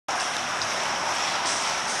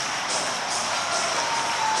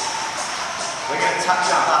We're going to touch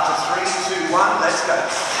jump up to 3, 2, 1. Let's go.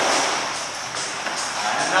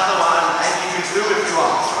 And another one, and you can do if you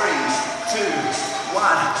want. 3, 2, 1.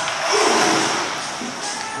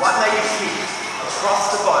 One-legged kick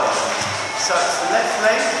across the body. So it's the left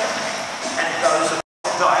leg, and it goes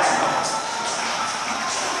diagonal.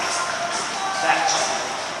 That's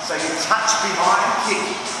so you touch behind, kick,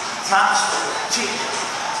 touch, kick,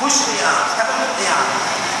 push the arms, have a look at the arms,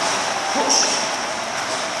 push.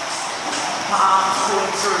 Palms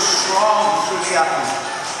pulling through strong through the upper.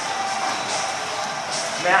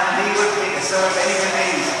 Mountain knee would be so bending the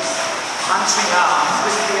knees, punching arms,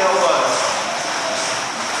 lift the elbows.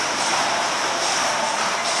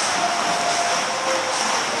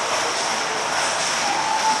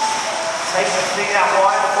 Take the feet out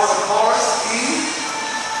wide for the chorus. In,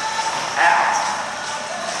 out,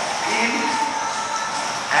 in,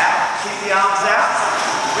 out. Keep the arms out.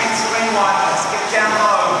 Windscreen wipers. Get down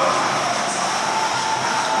low.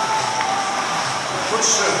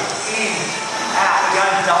 Push through. In, out. We're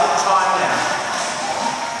going double time now.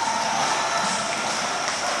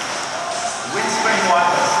 Windscreen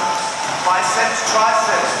wipers. Biceps,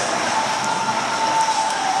 triceps.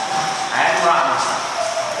 And run.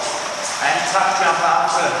 And tuck jump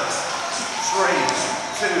after 3,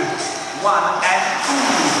 2, 1, and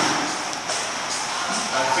move.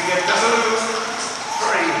 Don't forget to move.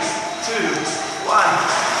 3, 2, 1.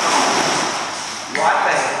 Right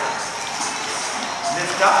leg.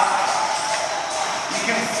 Lift up. You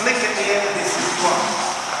can flick at the end of this if you want.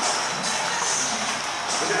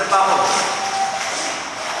 Look at the bubbles.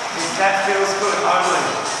 If that feels good, only.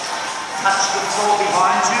 Touch the floor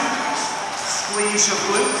behind you. Squeeze your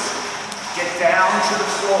glutes. Get down to the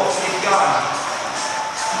floor, keep going.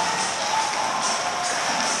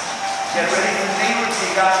 Get ready for knee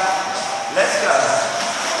rotator. Let's go.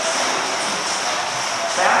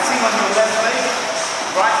 Bouncing on your left leg,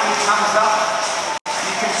 right knee comes up.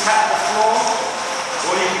 You can tap the floor,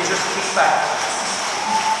 or you can just kick back.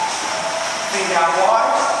 Feet out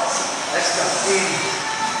wide. Let's go. In,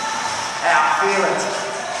 out, feel it.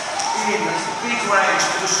 In, big range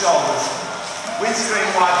for the shoulders. Windscreen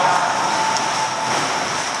wiper.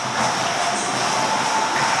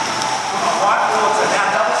 Right water, now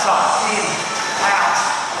double time. In, out,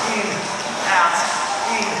 in, out,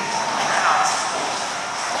 in, out.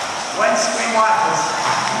 Windscreen wipers.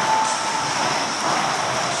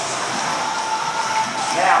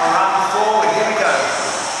 Now run forward, here we go.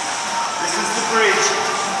 This is the bridge.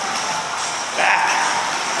 Back.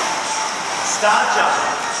 Start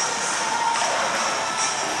jumping.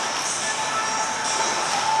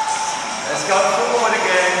 Let's go forward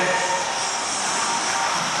again.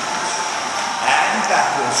 And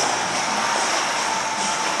backwards.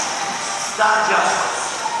 Start jump.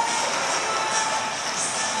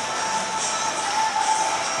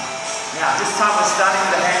 Now this time we're starting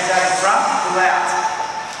with the hands out in front. Pull out.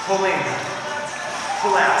 Pull in.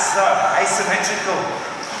 Pull out. So asymmetrical.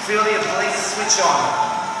 Feel the obliques switch on.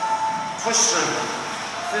 Push through.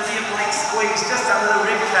 Feel the obliques squeeze just under the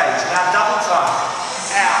rib cage. Now double time.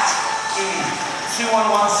 Out. In. 2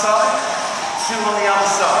 on one side. 2 on the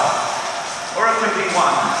other side. Or it can be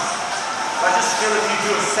one. I just feel if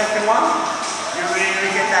you do a second one, you're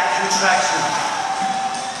really get that contraction.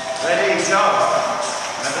 Ready, go.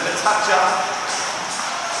 Remember to touch up.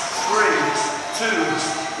 3, 2,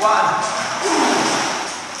 1.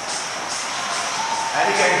 And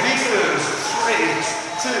again, big move. 3,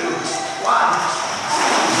 2,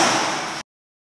 1.